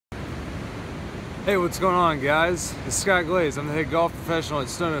Hey, what's going on, guys? It's Scott Glaze. I'm the head golf professional at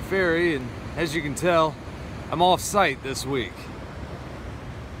Stono Ferry, and as you can tell, I'm off site this week.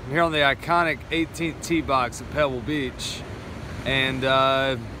 I'm here on the iconic 18th tee box at Pebble Beach, and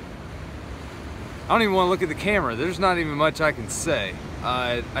I don't even want to look at the camera. There's not even much I can say.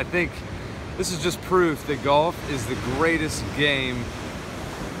 I think this is just proof that golf is the greatest game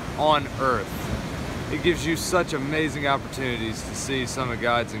on earth. It gives you such amazing opportunities to see some of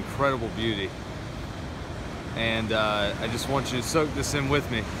God's incredible beauty. And I just want you to soak this in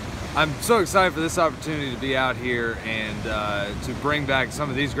with me. I'm so excited for this opportunity to be out here and to bring back some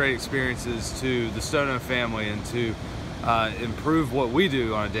of these great experiences to the Stono family and to improve what we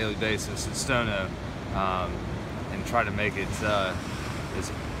do on a daily basis at Stono and try to make it as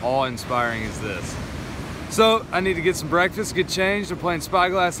awe-inspiring as this. So I need to get some breakfast, get changed. I'm playing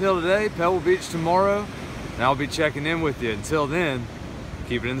Spyglass Hill today, Pebble Beach tomorrow, and I'll be checking in with you. Until then,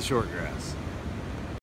 keep it in the short grass.